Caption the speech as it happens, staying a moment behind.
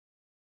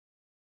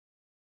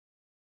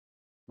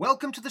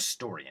Welcome to the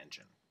Story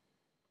Engine.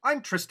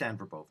 I'm Tristan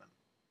Verboven.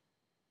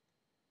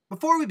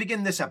 Before we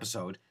begin this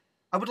episode,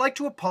 I would like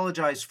to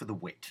apologize for the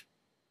wait.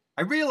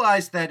 I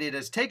realize that it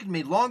has taken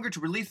me longer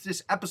to release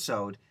this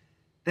episode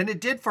than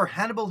it did for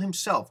Hannibal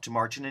himself to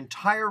march an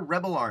entire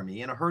rebel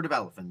army and a herd of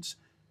elephants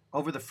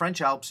over the French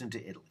Alps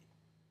into Italy.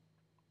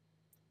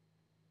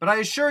 But I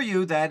assure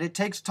you that it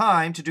takes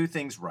time to do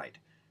things right.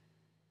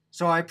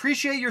 So I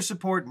appreciate your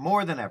support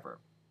more than ever.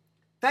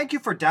 Thank you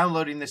for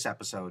downloading this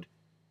episode,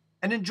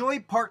 and enjoy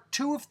part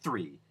 2 of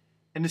 3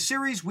 in a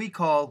series we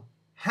call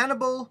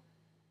Hannibal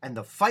and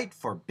the Fight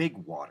for Big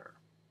Water.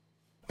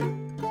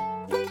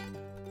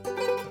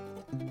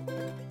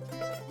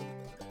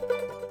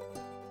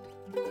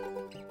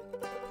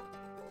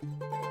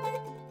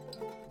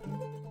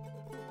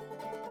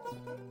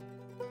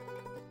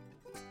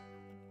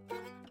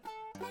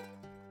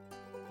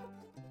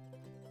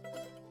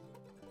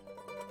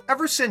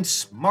 Ever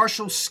since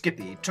Marshal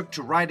Skippy took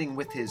to riding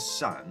with his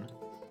son,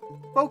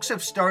 folks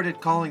have started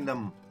calling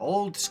them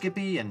Old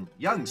Skippy and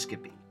Young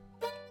Skippy.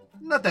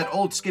 Not that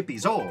Old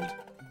Skippy's old.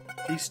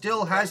 He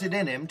still has it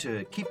in him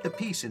to keep the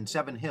peace in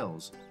Seven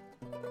Hills.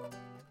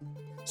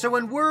 So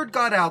when word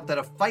got out that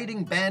a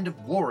fighting band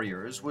of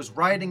warriors was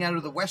riding out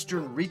of the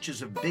western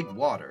reaches of Big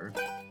Water,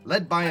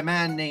 led by a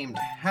man named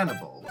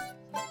Hannibal,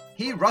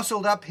 he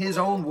rustled up his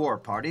own war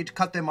party to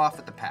cut them off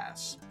at the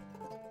pass.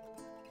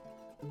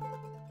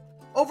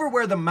 Over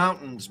where the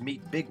mountains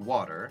meet Big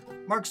Water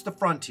marks the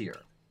frontier.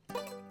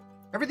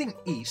 Everything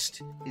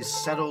east is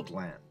settled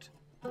land.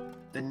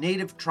 The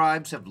native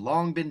tribes have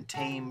long been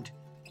tamed,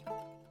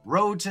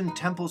 roads and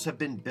temples have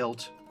been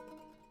built,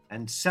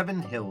 and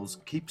Seven Hills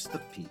keeps the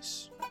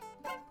peace.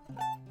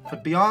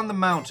 But beyond the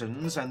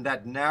mountains and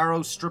that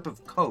narrow strip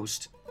of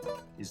coast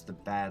is the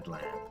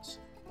Badlands,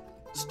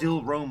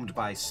 still roamed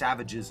by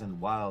savages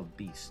and wild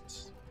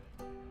beasts.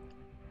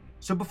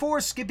 So before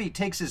Skippy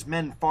takes his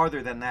men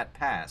farther than that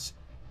pass,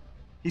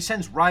 he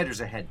sends riders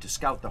ahead to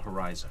scout the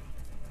horizon.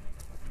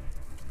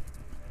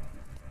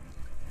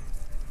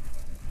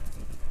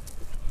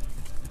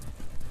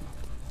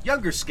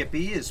 Younger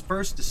Skippy is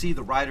first to see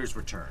the riders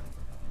return,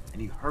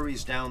 and he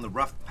hurries down the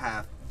rough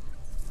path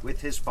with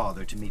his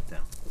father to meet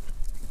them.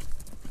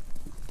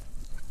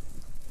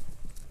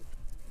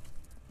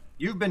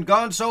 "You've been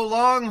gone so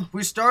long,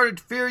 we started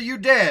to fear you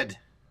dead,"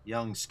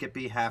 young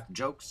Skippy half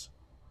jokes.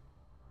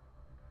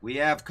 "We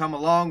have come a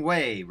long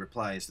way,"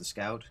 replies the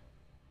scout.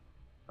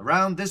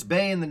 "Around this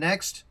bay and the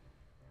next,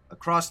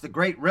 across the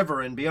great river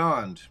and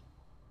beyond."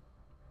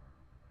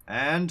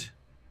 "And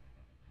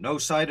no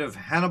sight of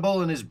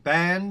Hannibal and his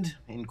band?"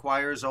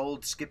 inquires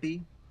old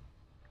Skippy.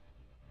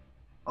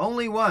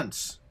 "Only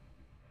once.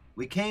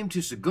 We came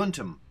to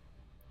Saguntum,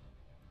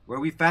 where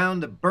we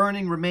found the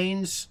burning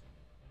remains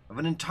of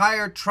an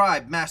entire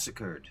tribe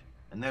massacred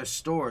and their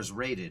stores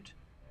raided.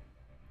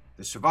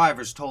 The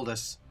survivors told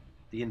us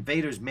the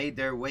invaders made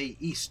their way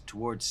east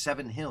towards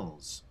Seven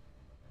Hills."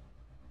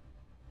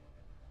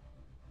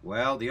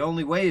 "Well, the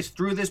only way is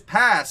through this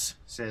pass,"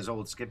 says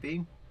old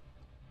Skippy.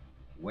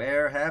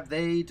 "Where have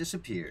they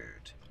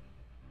disappeared?"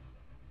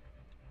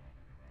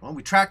 "Well,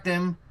 we tracked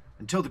them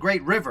until the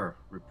great river,"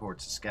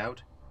 reports the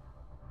scout.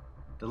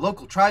 "The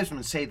local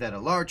tribesmen say that a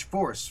large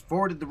force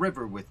forded the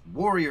river with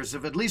warriors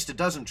of at least a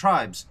dozen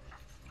tribes,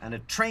 and a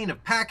train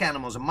of pack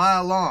animals a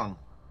mile long,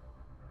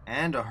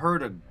 and a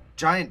herd of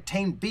giant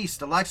tame beasts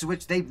the likes of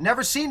which they've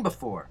never seen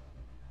before."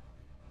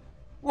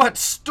 "What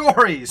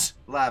stories!"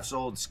 laughs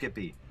old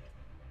Skippy.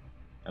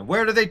 "And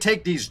where do they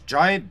take these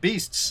giant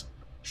beasts?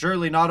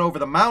 Surely not over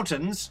the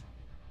mountains."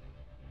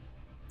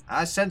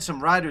 "I sent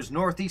some riders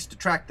northeast to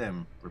track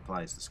them,"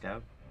 replies the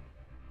scout.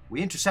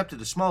 "We intercepted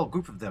a small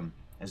group of them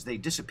as they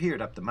disappeared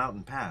up the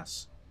mountain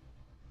pass."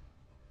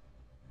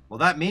 "Well,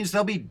 that means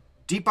they'll be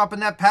deep up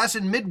in that pass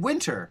in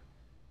midwinter.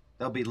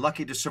 They'll be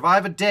lucky to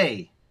survive a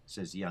day,"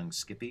 says young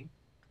Skippy.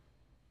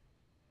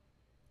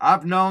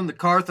 "I've known the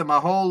Cartha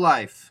my whole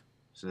life,"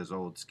 says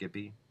old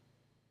Skippy.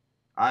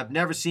 "I've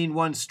never seen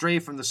one stray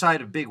from the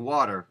side of Big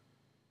Water,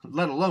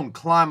 let alone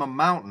climb a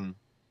mountain,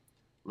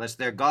 lest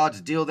their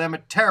gods deal them a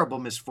terrible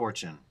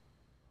misfortune."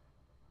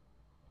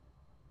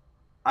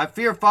 "I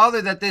fear, father,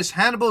 that this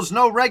Hannibal's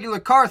no regular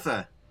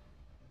Cartha,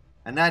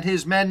 and that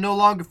his men no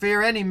longer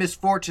fear any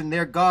misfortune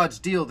their gods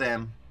deal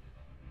them."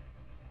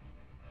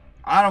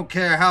 "I don't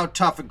care how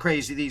tough and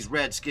crazy these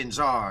redskins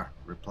are,"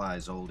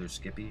 replies older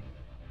Skippy.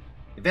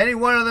 "If any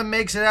one of them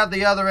makes it out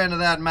the other end of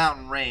that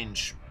mountain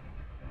range,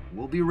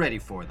 we'll be ready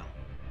for them."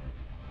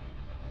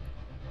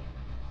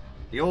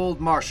 The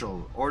old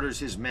marshal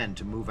orders his men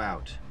to move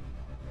out.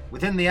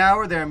 Within the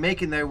hour, they are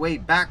making their way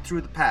back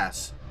through the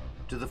pass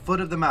to the foot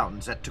of the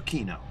mountains at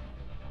Tocchino.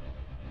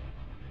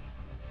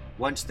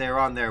 Once they're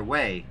on their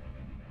way,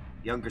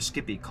 younger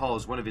Skippy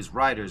calls one of his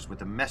riders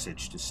with a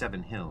message to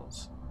Seven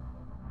Hills.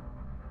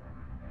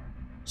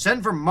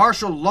 "Send for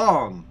Marshal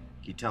Long,"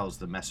 he tells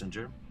the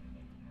messenger.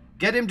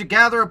 "Get him to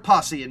gather a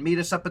posse and meet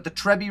us up at the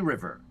Trebbie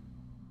River.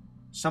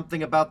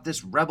 Something about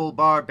this rebel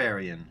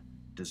barbarian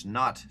does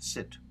not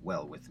sit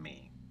well with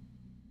me."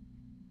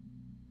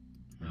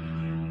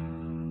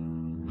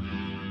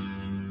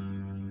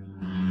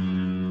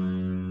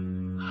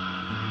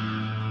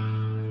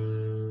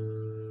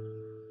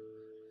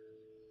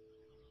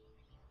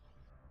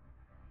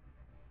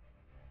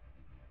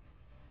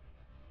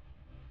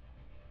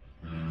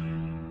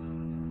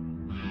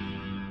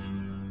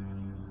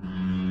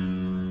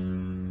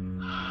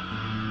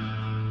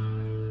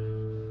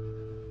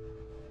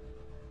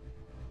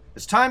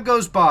 As time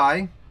goes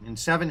by, in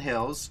Seven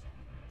Hills,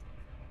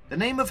 the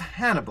name of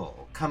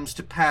Hannibal comes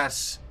to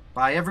pass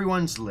by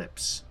everyone's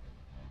lips.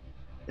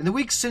 In the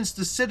weeks since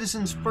the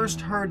citizens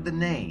first heard the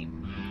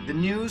name, the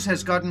news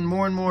has gotten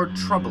more and more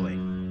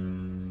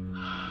troubling.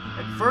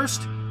 At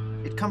first,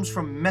 it comes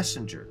from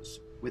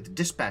messengers, with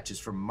dispatches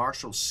from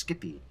Marshal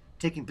Skippy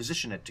taking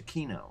position at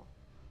Taquino.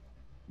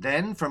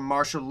 Then from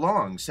Marshal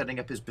Long setting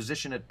up his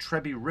position at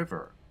Trebby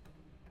River.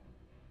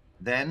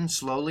 Then,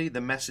 slowly,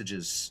 the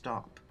messages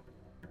stop.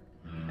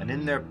 And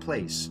in their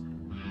place,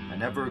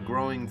 an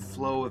ever-growing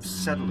flow of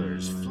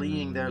settlers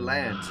fleeing their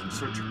lands in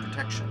search of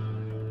protection.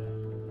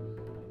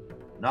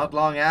 Not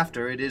long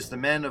after, it is the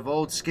men of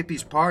Old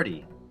Skippy's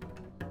party.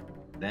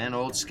 Then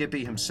Old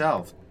Skippy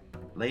himself,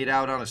 laid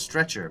out on a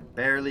stretcher,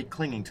 barely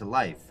clinging to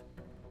life,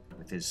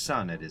 with his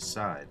son at his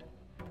side.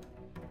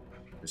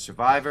 The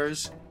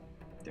survivors,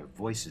 their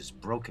voices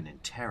broken in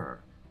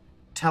terror,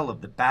 tell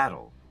of the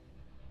battle.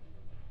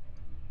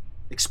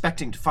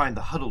 Expecting to find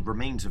the huddled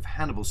remains of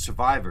Hannibal's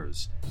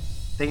survivors,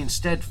 they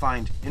instead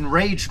find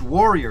enraged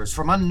warriors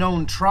from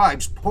unknown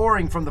tribes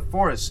pouring from the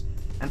forests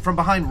and from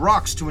behind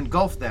rocks to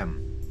engulf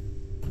them.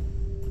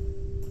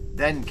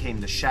 Then came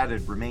the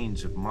shattered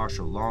remains of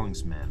Marshal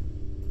Long's men,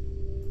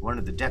 one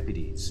of the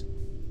deputies,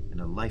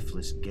 in a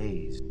lifeless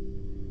gaze.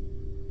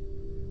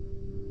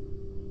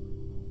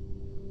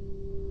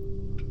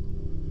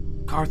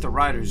 Cartha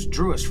riders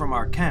drew us from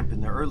our camp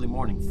in the early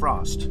morning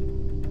frost,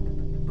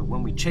 but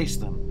when we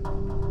chased them,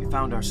 we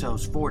found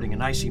ourselves fording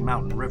an icy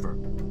mountain river.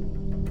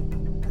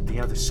 At the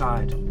other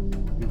side,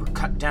 we were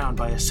cut down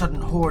by a sudden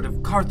horde of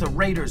Cartha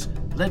raiders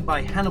led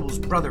by Hannibal's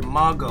brother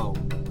Mago.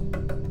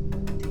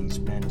 These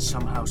men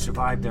somehow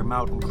survived their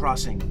mountain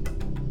crossing,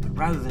 but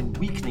rather than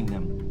weakening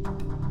them,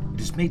 it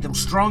has made them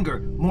stronger,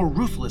 more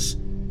ruthless,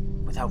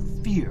 without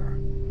fear.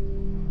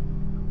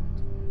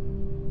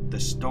 The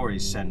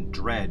stories send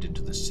dread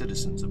into the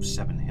citizens of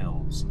Seven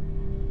Hills.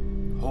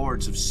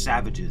 Hordes of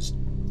savages,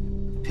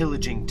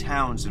 pillaging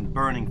towns and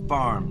burning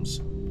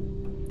farms.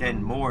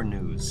 Then more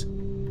news.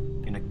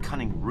 In a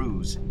cunning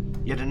ruse,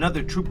 yet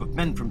another troop of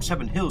men from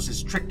Seven Hills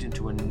is tricked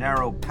into a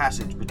narrow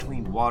passage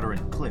between water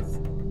and cliff.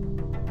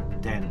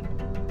 Then,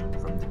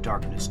 from the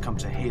darkness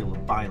comes a hail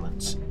of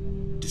violence,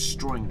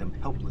 destroying them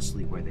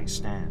helplessly where they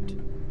stand.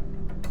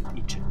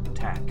 Each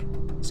attack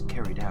is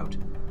carried out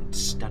in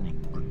stunning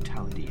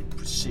brutality and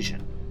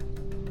precision.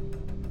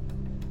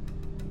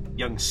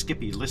 Young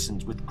Skippy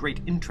listens with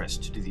great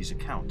interest to these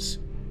accounts,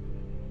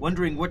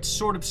 wondering what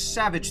sort of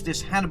savage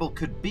this Hannibal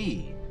could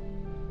be.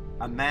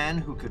 A man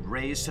who could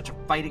raise such a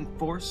fighting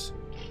force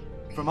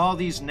from all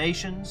these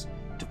nations,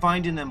 to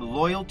find in them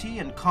loyalty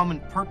and common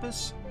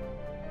purpose,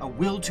 a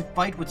will to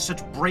fight with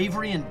such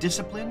bravery and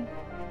discipline.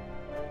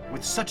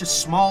 With such a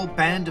small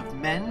band of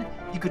men,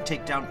 he could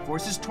take down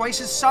forces twice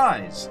his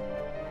size.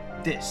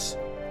 This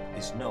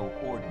is no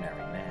ordinary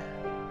man.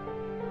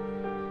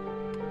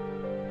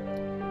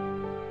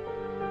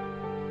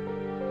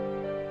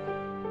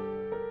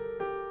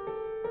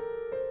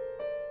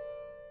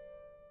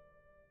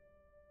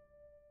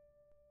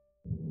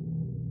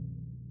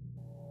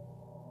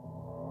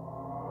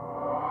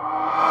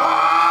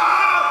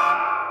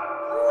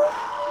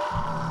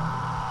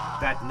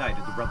 That night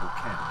at the rebel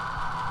camp,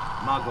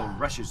 Mago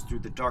rushes through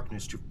the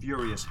darkness to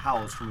furious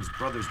howls from his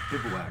brother's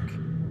bivouac.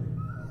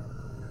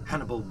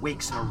 Hannibal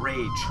wakes in a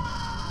rage,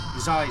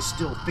 his eyes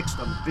still fixed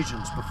on the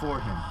visions before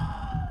him.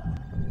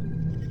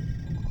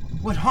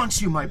 "What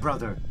haunts you, my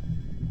brother?"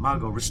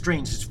 Mago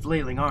restrains his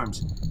flailing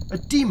arms. "A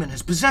demon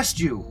has possessed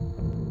you!"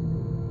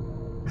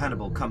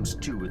 Hannibal comes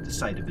to at the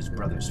sight of his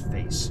brother's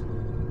face.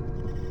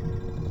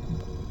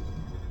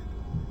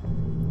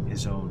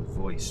 His own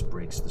voice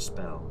breaks the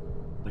spell,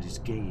 but his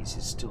gaze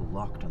is still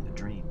locked on the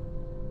dream.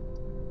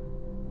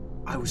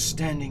 "I was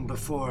standing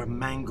before a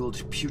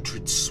mangled,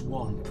 putrid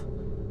swamp.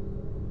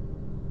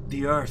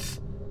 The earth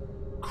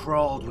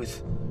crawled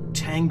with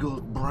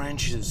tangled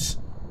branches,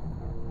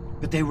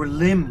 but they were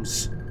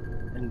limbs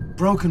and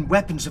broken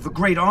weapons of a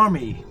great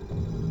army.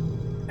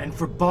 And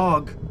for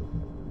Bog,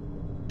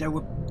 there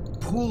were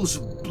pools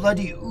of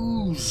bloody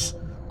ooze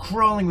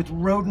crawling with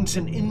rodents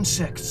and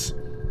insects.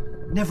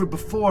 Never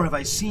before have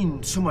I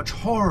seen so much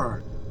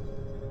horror,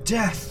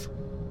 death,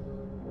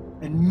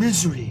 and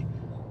misery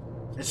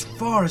as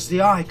far as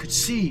the eye could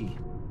see."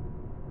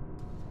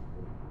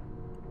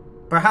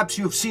 "Perhaps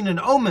you have seen an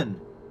omen,"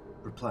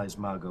 replies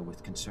Mago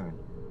with concern.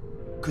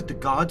 "Could the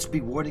gods be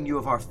warning you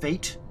of our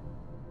fate?"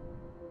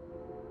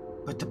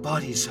 "But the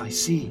bodies I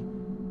see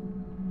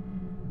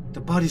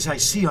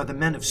are the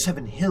men of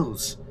Seven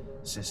Hills,"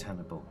 says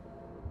Hannibal.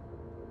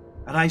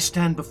 "And I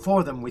stand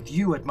before them with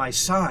you at my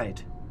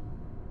side.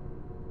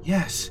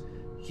 Yes,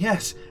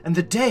 and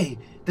the day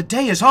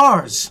is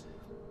ours.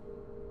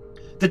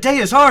 The day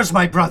is ours,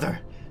 my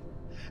brother.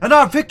 And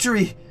our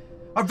victory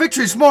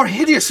is more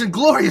hideous and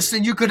glorious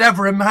than you could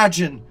ever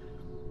imagine."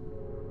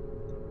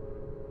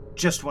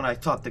 "Just when I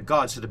thought the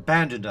gods had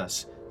abandoned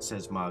us,"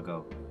 says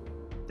Mago,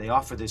 "they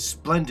offer this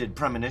splendid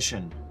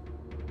premonition."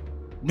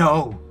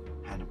 "No,"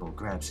 Hannibal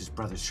grabs his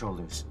brother's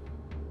shoulders.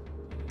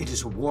 "It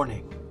is a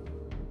warning.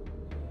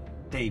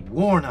 They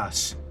warn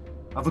us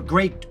of a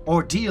great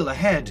ordeal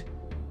ahead.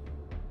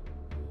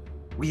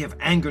 We have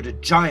angered a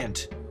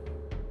giant.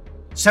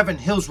 7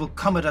 Hills will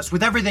come at us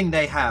with everything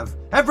they have.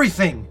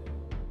 Everything!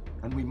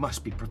 And we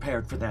must be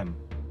prepared for them.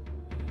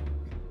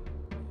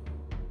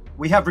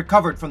 We have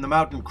recovered from the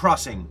mountain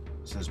crossing,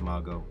 says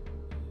Mago.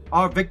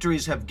 Our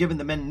victories have given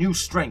the men new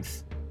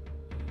strength.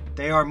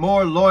 They are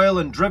more loyal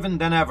and driven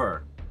than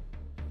ever.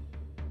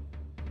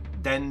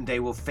 Then they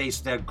will face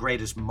their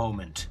greatest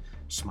moment,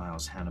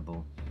 smiles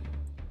Hannibal.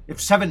 If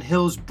 7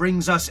 Hills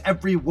brings us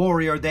every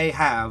warrior they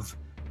have,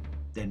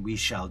 then we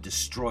shall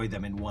destroy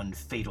them in one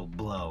fatal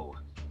blow.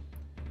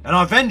 And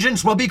our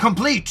vengeance will be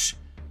complete,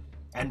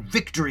 and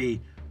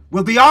victory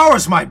will be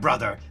ours, my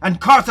brother, and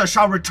Carthage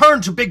shall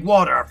return to Big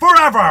Water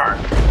forever!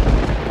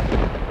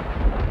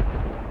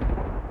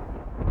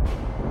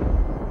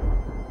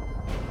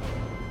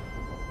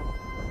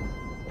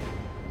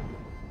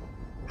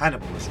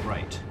 Hannibal is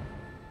right.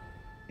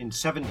 In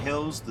 7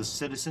 Hills, the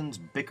citizens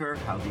bicker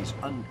how these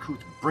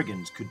uncouth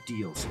brigands could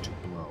deal such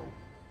a blow.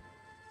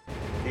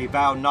 They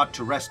vow not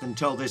to rest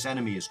until this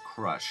enemy is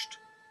crushed.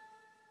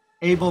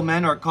 Able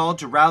men are called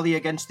to rally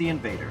against the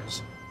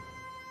invaders.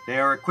 They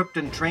are equipped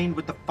and trained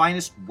with the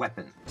finest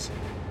weapons,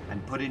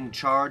 and put in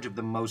charge of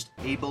the most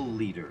able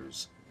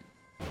leaders.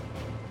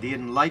 The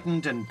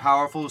enlightened and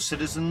powerful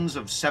citizens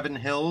of 7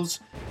 Hills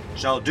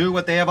shall do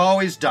what they have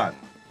always done.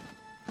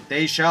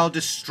 They shall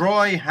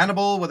destroy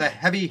Hannibal with a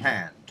heavy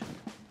hand.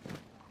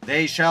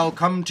 They shall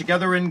come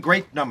together in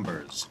great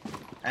numbers,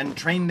 and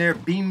train their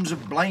beams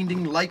of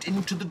blinding light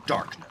into the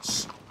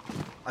darkness.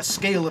 A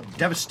scale of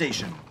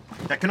devastation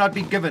that cannot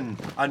be given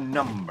a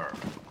number.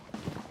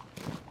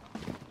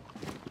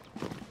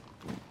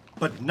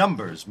 But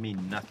numbers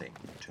mean nothing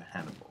to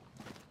Hannibal.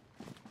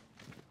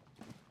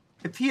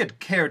 If he had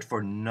cared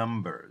for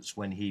numbers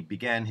when he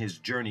began his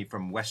journey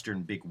from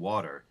western Big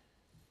Water,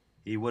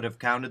 he would have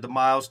counted the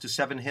miles to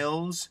 7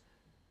 Hills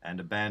and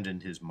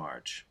abandoned his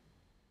march.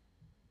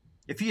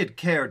 If he had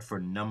cared for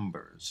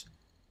numbers,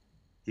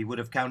 he would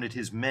have counted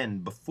his men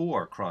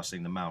before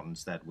crossing the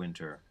mountains that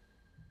winter,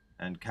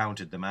 and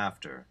counted them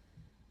after,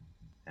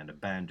 and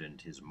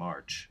abandoned his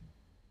march.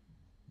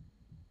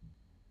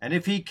 And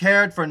if he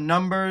cared for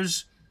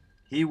numbers,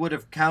 he would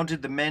have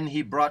counted the men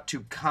he brought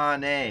to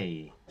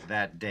Cannae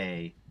that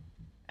day,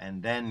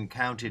 and then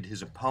counted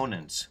his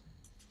opponents.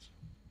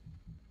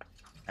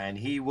 And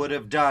he would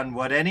have done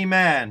what any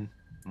man,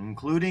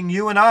 including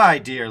you and I,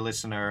 dear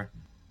listener,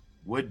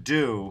 would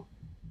do,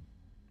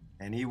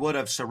 and he would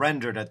have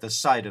surrendered at the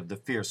sight of the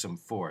fearsome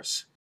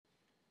force.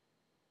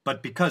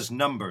 But because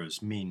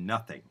numbers mean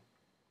nothing,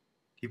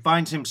 he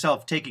finds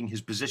himself taking his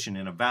position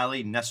in a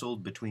valley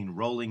nestled between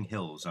rolling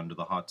hills under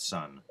the hot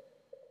sun.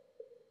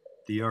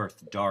 The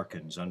earth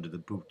darkens under the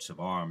boots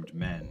of armed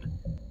men.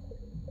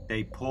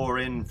 They pour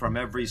in from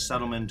every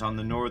settlement on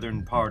the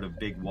northern part of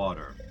Big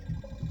Water,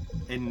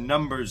 in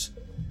numbers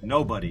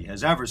nobody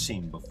has ever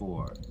seen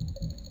before.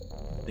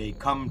 They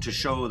come to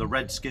show the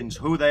Redskins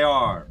who they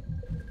are,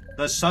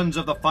 the sons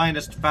of the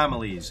finest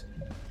families,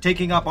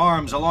 taking up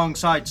arms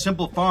alongside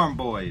simple farm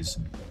boys,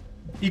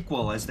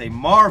 equal as they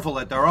marvel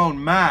at their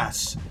own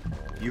mass,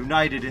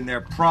 united in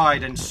their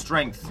pride and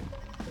strength.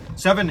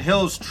 7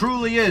 Hills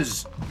truly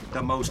is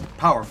the most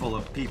powerful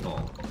of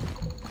people.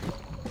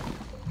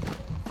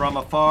 From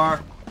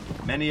afar,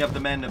 many of the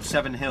men of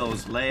 7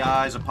 Hills lay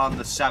eyes upon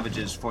the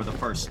savages for the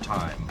first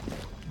time.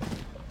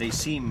 They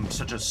seem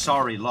such a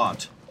sorry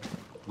lot,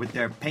 with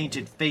their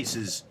painted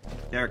faces,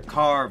 their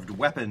carved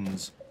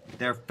weapons,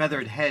 their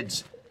feathered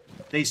heads.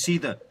 They see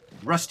the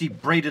rusty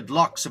braided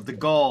locks of the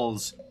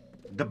Gauls,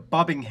 the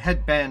bobbing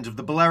headbands of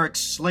the Balearic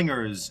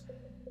slingers,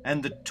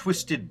 and the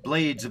twisted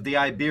blades of the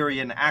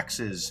Iberian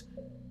axes.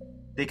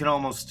 They can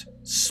almost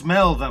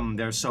smell them,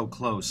 they're so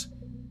close.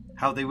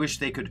 How they wish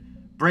they could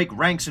break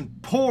ranks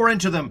and pour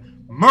into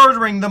them,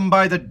 murdering them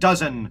by the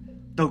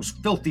dozen, those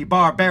filthy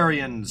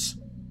barbarians.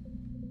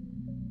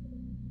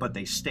 But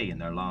they stay in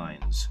their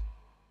lines.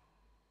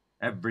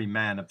 Every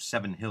man of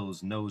 7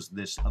 Hills knows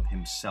this of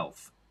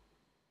himself,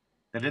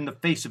 that in the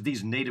face of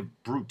these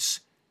native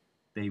brutes,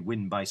 they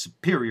win by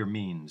superior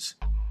means,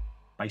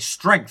 by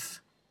strength,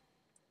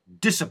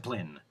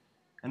 discipline,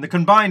 and the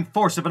combined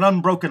force of an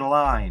unbroken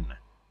line.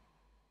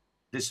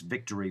 This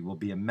victory will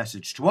be a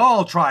message to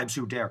all tribes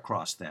who dare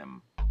cross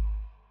them.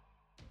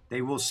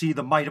 They will see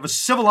the might of a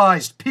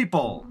civilized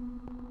people.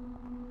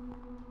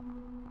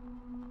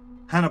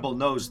 Hannibal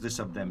knows this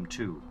of them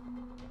too.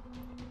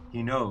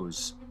 He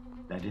knows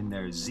that in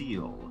their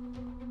zeal,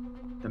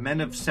 the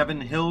men of 7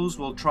 Hills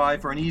will try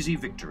for an easy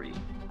victory,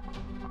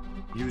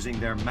 using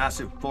their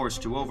massive force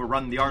to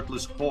overrun the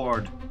artless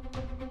horde.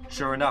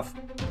 Sure enough,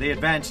 they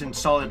advance in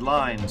solid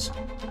lines,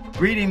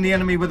 greeting the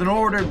enemy with an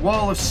ordered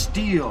wall of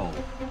steel.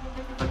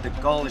 But the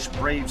Gaulish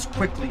braves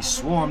quickly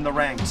swarm the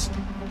ranks,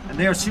 and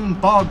they are soon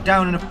bogged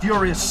down in a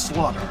furious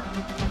slaughter.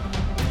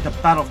 The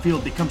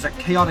battlefield becomes a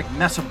chaotic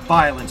mess of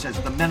violence as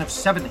the men of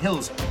 7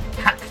 Hills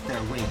hack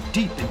their way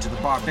deep into the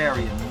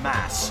barbarian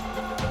mass.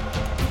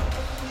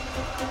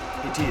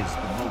 It is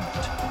the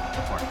moment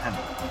for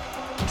Hannibal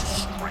to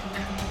strike.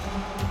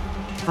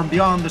 from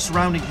beyond the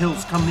surrounding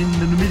hills come in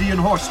the Numidian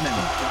horsemen.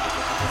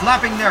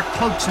 Flapping their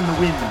cloaks in the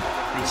wind,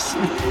 they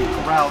swiftly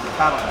corral the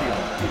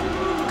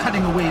battlefield,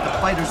 cutting away the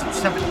fighters of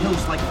Seven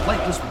Hills like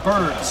flightless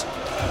birds.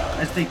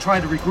 As they try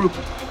to regroup,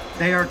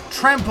 they are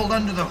trampled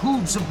under the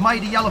hooves of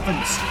mighty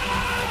elephants.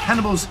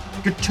 Hannibal's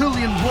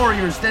Gaetulian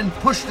warriors then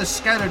push the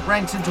scattered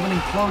ranks into an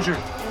enclosure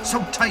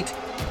so tight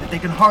that they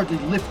can hardly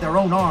lift their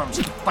own arms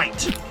to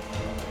fight.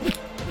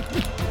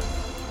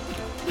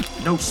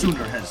 No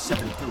sooner has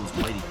Seven Hills'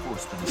 mighty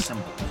force been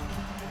assembled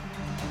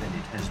than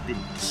it has been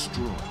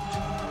destroyed.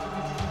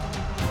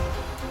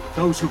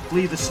 Those who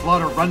flee the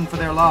slaughter run for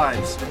their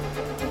lives.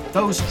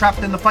 Those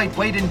trapped in the fight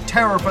wait in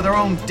terror for their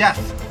own death.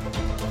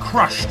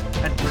 Crushed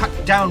and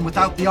cut down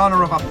without the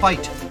honor of a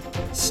fight,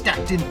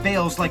 stacked in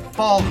bales like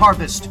fall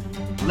harvest,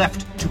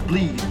 left to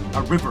bleed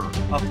a river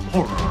of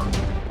horror.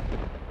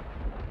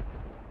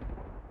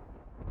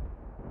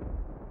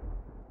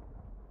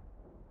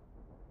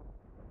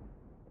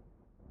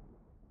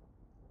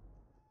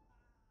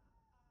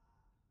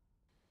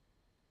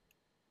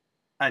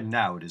 And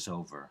now it is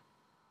over.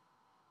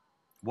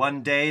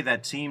 One day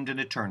that seemed an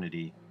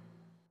eternity.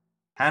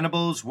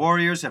 Hannibal's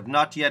warriors have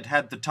not yet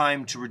had the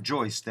time to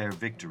rejoice their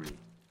victory.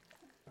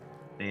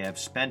 They have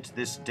spent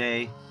this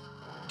day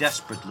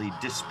desperately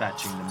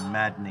dispatching the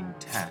maddening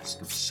task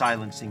of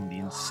silencing the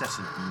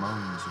incessant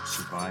moans of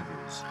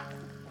survivors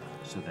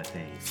so that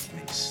they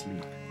may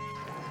sleep.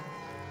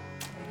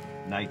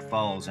 Night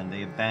falls and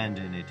they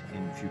abandon it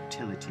in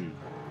futility,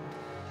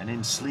 and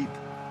in sleep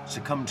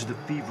succumb to the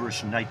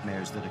feverish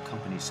nightmares that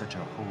accompany such a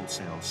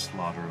wholesale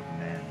slaughter of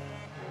men.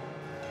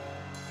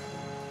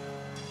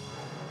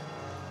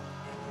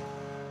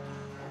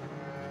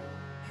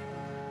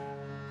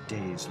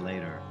 Days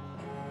later,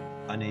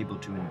 unable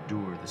to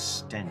endure the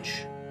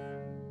stench,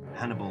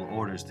 Hannibal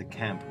orders the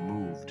camp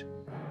moved,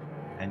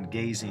 and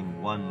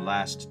gazing one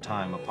last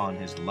time upon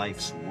his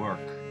life's work,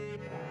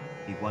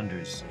 he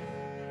wonders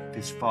if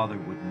his father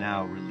would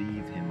now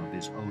relieve him of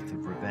his oath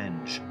of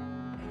revenge.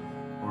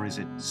 Or is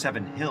it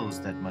Seven Hills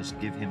that must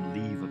give him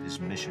leave of his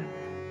mission?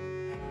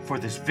 For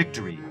this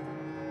victory,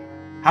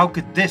 how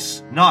could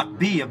this not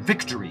be a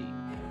victory?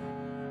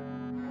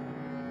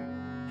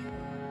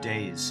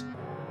 Days,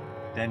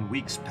 then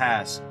weeks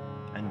pass,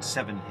 and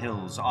Seven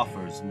Hills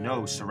offers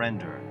no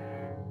surrender.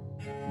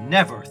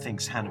 Never,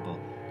 thinks Hannibal,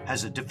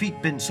 has a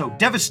defeat been so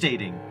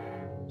devastating,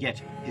 yet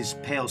his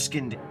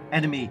pale-skinned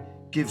enemy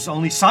gives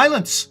only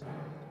silence.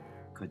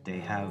 Could they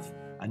have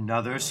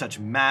another such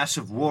mass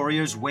of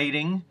warriors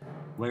waiting?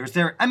 Where is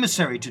their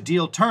emissary to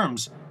deal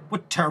terms?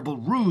 What terrible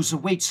ruse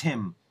awaits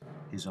him?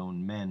 His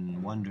own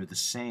men wonder the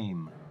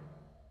same.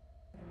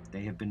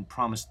 They have been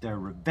promised their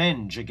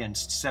revenge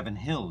against Seven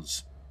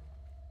Hills.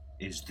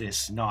 Is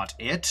this not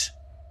it?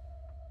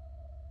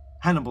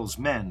 Hannibal's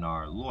men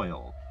are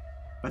loyal,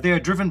 but they are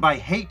driven by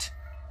hate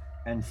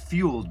and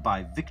fueled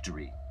by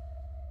victory.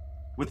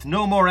 With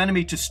no more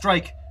enemy to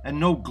strike and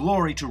no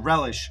glory to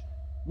relish,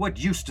 what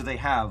use do they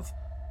have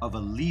of a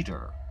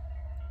leader?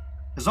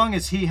 As long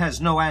as he has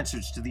no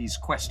answers to these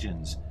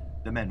questions,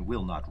 the men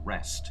will not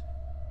rest.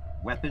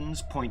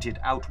 Weapons pointed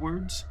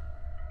outwards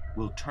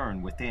will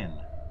turn within.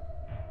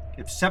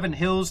 If Seven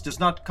Hills does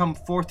not come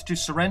forth to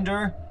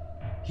surrender,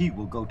 he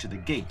will go to the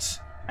gates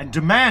and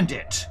demand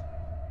it.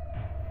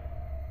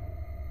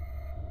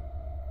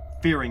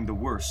 Fearing the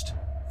worst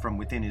from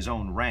within his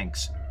own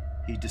ranks,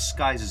 he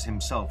disguises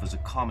himself as a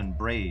common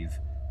brave,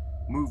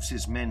 moves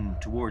his men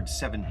towards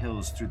Seven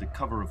Hills through the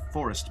cover of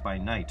forest by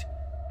night,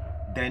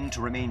 then,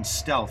 to remain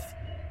stealth,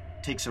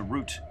 takes a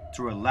route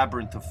through a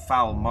labyrinth of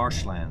foul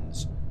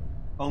marshlands,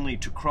 only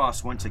to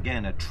cross once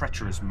again a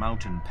treacherous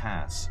mountain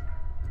pass.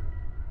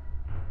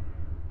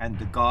 And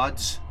the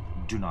gods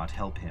do not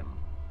help him.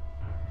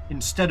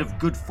 Instead of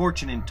good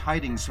fortune and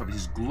tidings of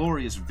his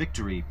glorious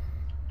victory,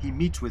 he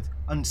meets with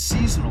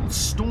unseasonal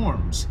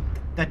storms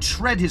that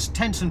shred his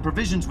tents and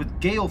provisions with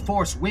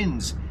gale-force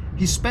winds.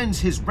 He spends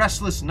his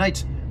restless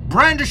nights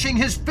brandishing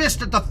his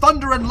fist at the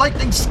thunder and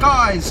lightning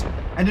skies,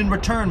 and in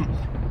return,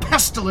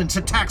 pestilence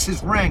attacks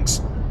his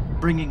ranks,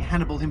 bringing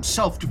Hannibal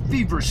himself to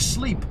feverish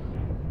sleep,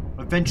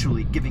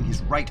 eventually giving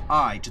his right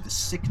eye to the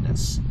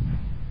sickness.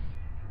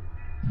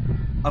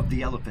 Of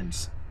the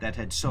elephants that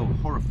had so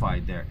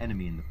horrified their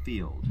enemy in the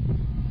field,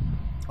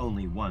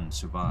 only one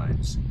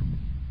survives.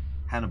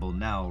 Hannibal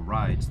now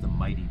rides the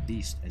mighty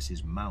beast as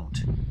his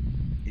mount,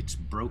 its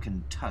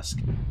broken tusk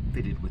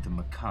fitted with a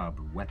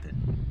macabre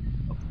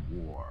weapon of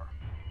war.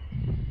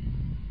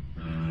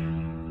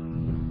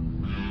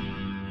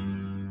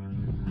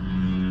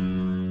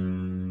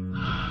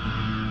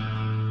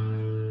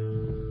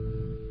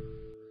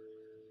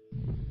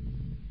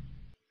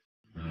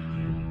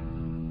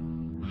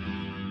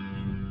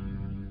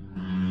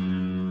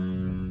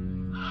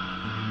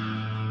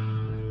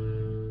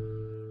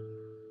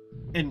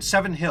 In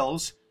Seven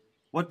Hills,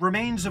 what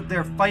remains of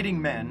their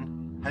fighting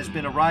men has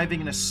been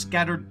arriving in a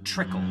scattered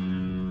trickle.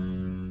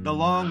 The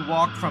long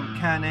walk from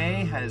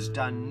Cannae has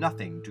done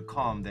nothing to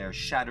calm their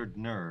shattered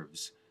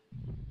nerves,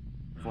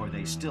 for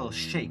they still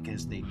shake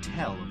as they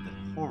tell of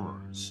the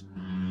horrors.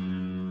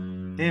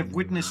 They have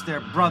witnessed their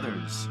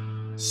brothers,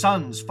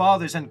 sons,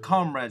 fathers, and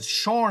comrades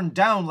shorn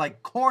down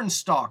like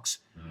cornstalks,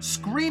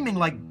 screaming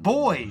like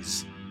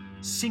boys,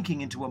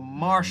 sinking into a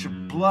marsh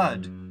of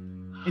blood.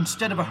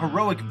 Instead of a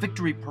heroic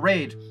victory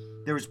parade,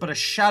 there is but a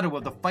shadow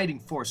of the fighting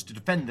force to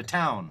defend the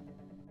town.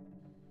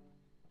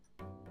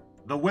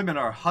 The women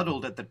are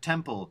huddled at the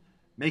temple,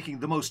 making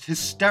the most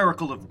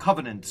hysterical of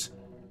covenants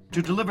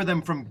to deliver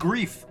them from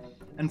grief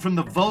and from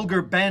the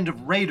vulgar band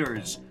of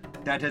raiders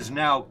that has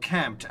now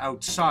camped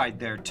outside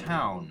their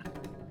town.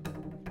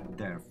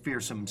 Their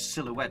fearsome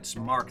silhouettes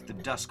mark the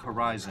dusk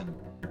horizon.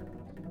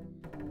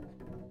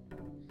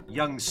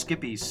 Young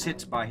Skippy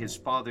sits by his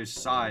father's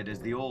side as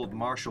the old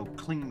marshal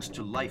clings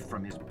to life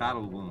from his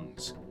battle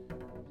wounds.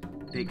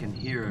 They can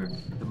hear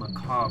the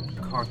macabre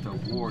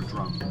Cartha war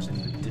drums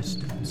in the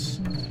distance.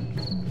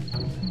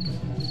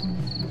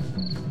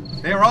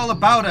 "They are all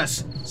about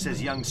us," says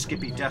young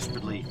Skippy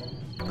desperately,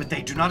 "but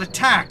they do not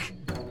attack.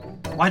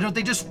 Why don't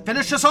they just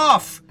finish us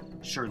off?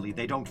 Surely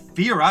they don't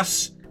fear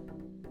us."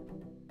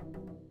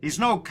 "He's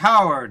no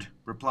coward,"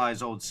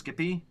 replies old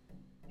Skippy.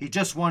 "He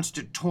just wants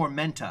to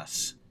torment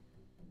us."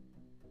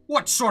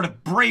 "What sort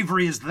of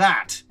bravery is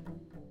that?"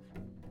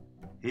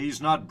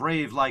 "He's not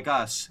brave like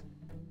us.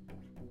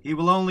 He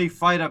will only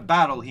fight a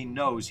battle he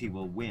knows he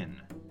will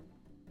win.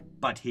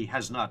 But he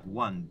has not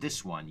won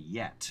this one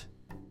yet."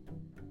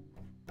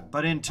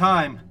 "But in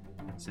time,"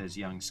 says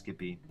young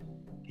Skippy,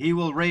 "he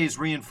will raise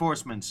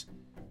reinforcements.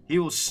 He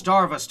will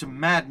starve us to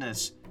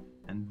madness,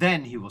 and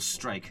then he will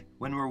strike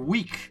when we're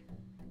weak."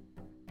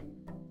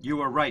 "You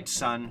are right,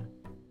 son."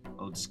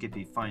 Old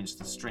Skippy finds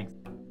the strength.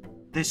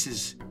 "This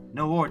is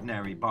no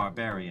ordinary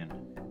barbarian.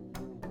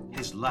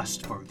 His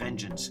lust for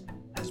vengeance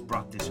has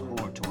brought this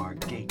horde to our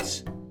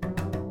gates.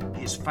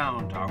 He has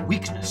found our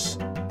weakness,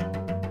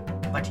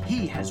 but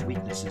he has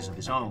weaknesses of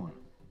his own."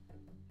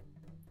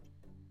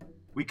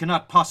 "We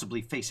cannot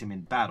possibly face him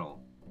in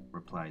battle,"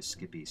 replies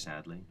Skippy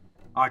sadly.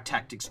 "Our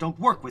tactics don't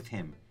work with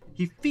him.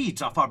 He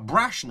feeds off our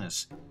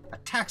brashness,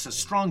 attacks a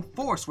strong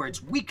force where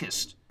it's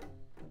weakest.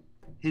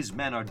 His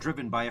men are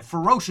driven by a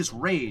ferocious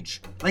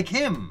rage, like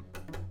him."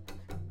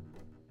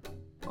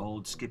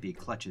 Old Skippy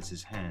clutches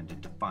his hand in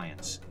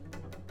defiance.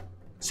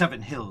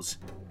 "Seven Hills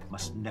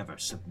must never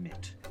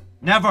submit.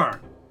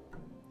 Never!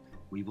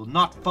 We will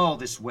not fall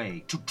this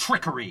way, to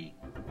trickery.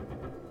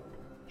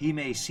 He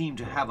may seem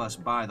to have us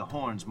by the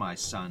horns, my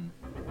son,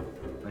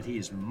 but he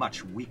is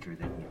much weaker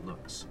than he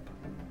looks.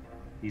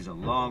 He's a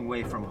long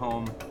way from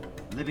home,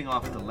 living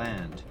off the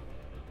land,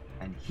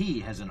 and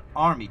he has an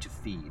army to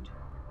feed."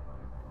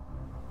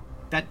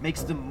 "That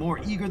makes them more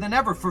eager than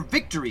ever for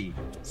victory,"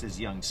 says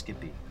young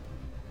Skippy.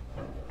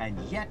 "And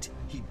yet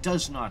he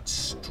does not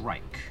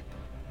strike,"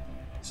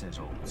 says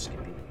old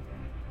Skippy.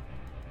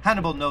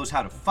 "Hannibal knows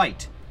how to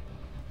fight,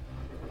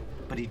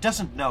 but he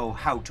doesn't know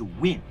how to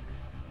win."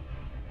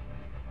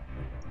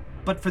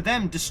 "But for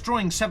them,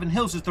 destroying Seven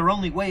Hills is their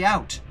only way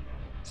out,"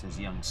 says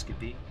young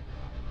Skippy.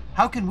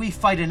 "How can we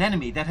fight an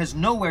enemy that has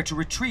nowhere to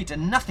retreat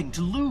and nothing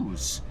to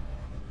lose?"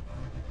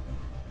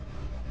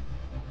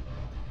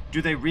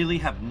 "Do they really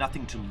have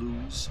nothing to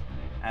lose?"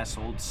 asks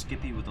old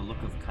Skippy with a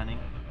look of cunning.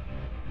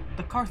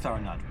 "The Cartha are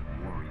not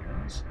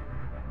warriors.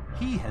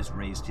 He has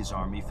raised his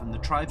army from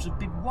the tribes of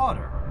Big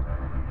Water,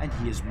 and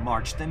he has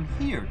marched them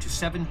here to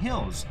Seven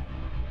Hills.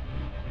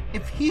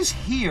 If he's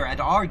here at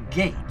our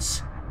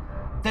gates,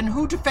 then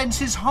who defends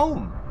his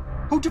home?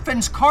 Who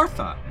defends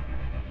Cartha?"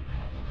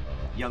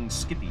 Young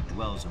Skippy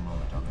dwells a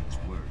moment on these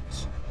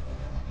words.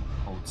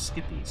 Old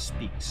Skippy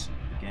speaks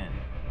again.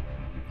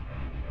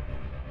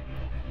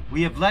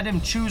 "We have let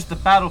him choose the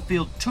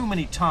battlefield too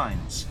many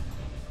times.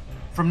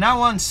 From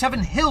now on,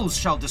 Seven Hills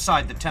shall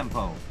decide the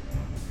tempo.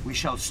 We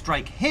shall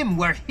strike him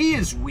where he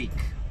is weak."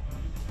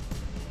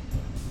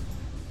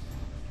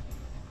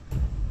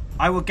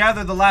 "I will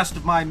gather the last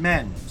of my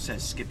men,"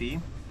 says Skippy,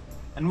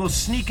 "and we'll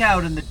sneak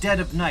out in the dead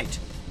of night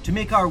to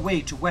make our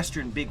way to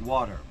western Big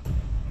Water.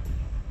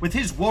 With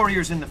his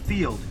warriors in the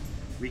field,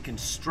 we can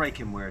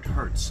strike him where it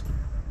hurts.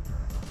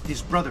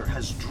 His brother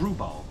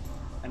Hasdrubal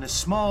and a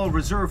small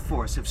reserve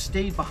force have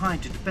stayed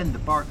behind to defend the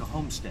Barca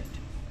homestead.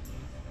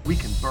 We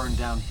can burn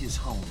down his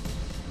home,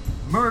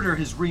 murder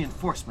his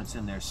reinforcements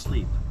in their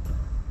sleep.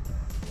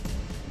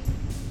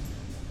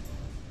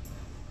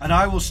 And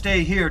I will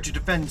stay here to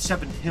defend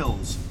Seven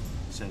Hills,"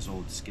 says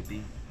old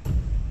Skippy.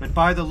 "But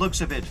by the looks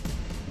of it,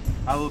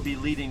 I will be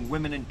leading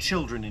women and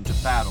children into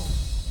battle.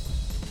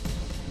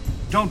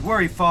 Don't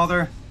worry,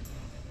 Father.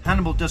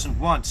 Hannibal doesn't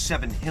want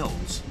Seven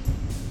Hills.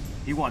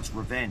 He wants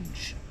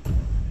revenge.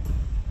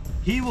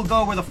 He will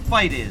go where the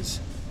fight is,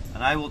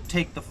 and I will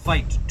take the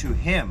fight to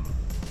him.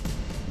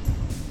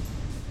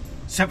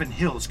 Seven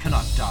Hills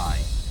cannot die.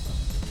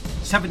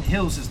 Seven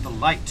Hills is the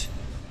light.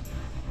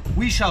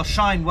 We shall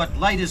shine what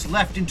light is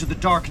left into the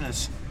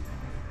darkness.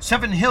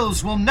 Seven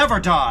Hills will never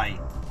die.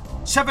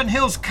 Seven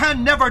Hills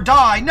can never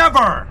die,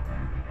 never!"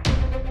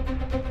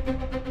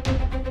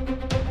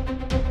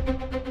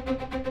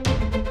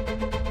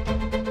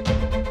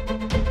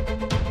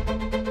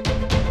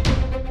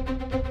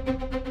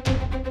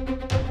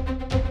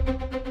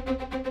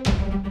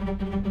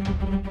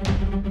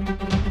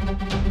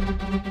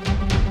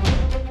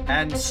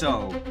 And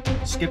so,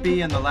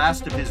 Skippy and the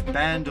last of his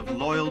band of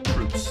loyal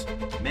troops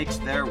makes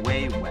their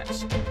way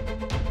west.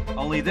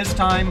 Only this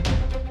time,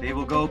 they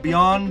will go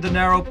beyond the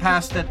narrow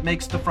pass that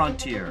makes the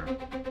frontier,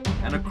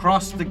 and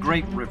across the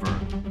great river,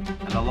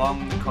 and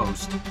along the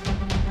coast,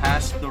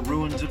 past the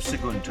ruins of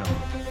Saguntum,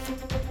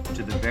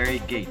 to the very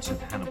gates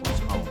of Hannibal's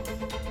home.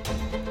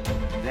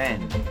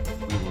 Then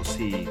we will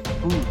see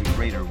who the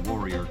greater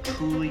warrior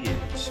truly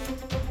is.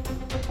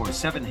 For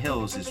Seven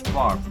Hills is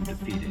far from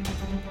defeated,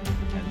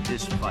 and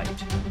this fight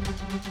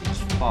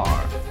is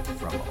far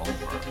from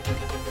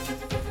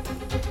over.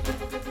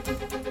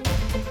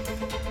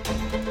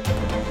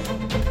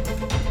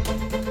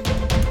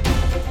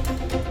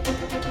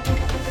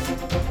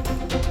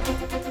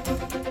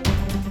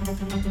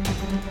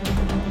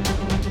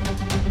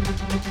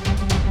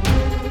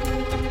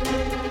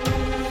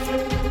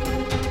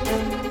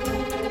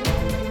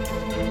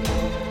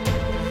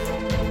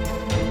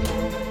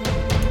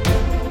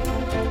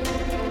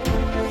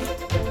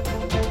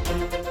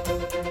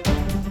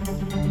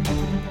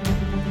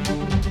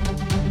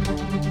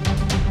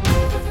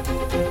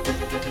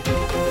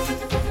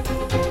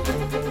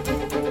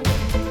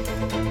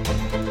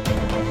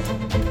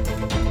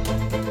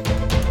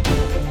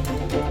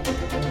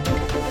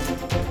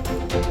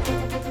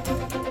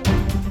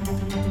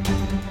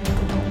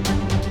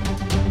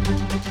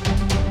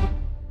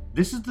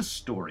 This is the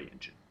Story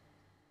Engine.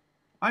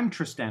 I'm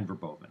Tristan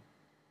Verboven.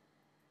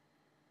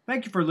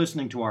 Thank you for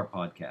listening to our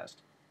podcast.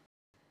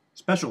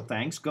 Special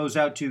thanks goes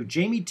out to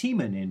Jamie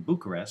Tiemann in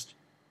Bucharest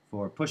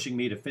for pushing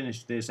me to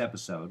finish this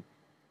episode.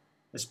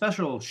 A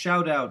special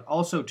shout out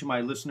also to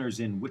my listeners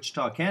in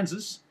Wichita,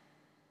 Kansas.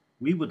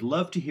 We would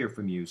love to hear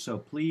from you, so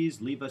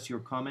please leave us your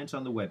comments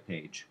on the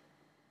webpage.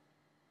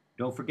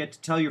 Don't forget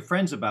to tell your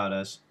friends about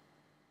us.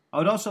 I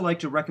would also like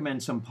to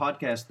recommend some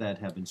podcasts that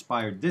have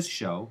inspired this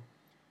show.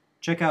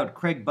 Check out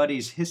Craig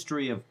Buddy's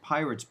History of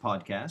Pirates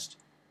podcast,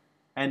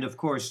 and of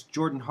course,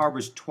 Jordan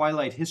Harbour's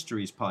Twilight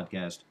Histories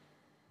podcast,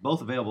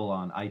 both available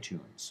on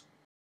iTunes.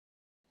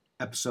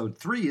 Episode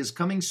 3 is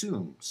coming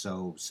soon,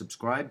 so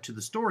subscribe to the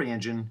Story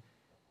Engine,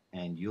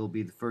 and you'll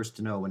be the first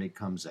to know when it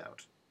comes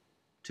out.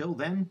 Till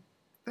then,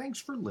 thanks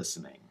for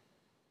listening.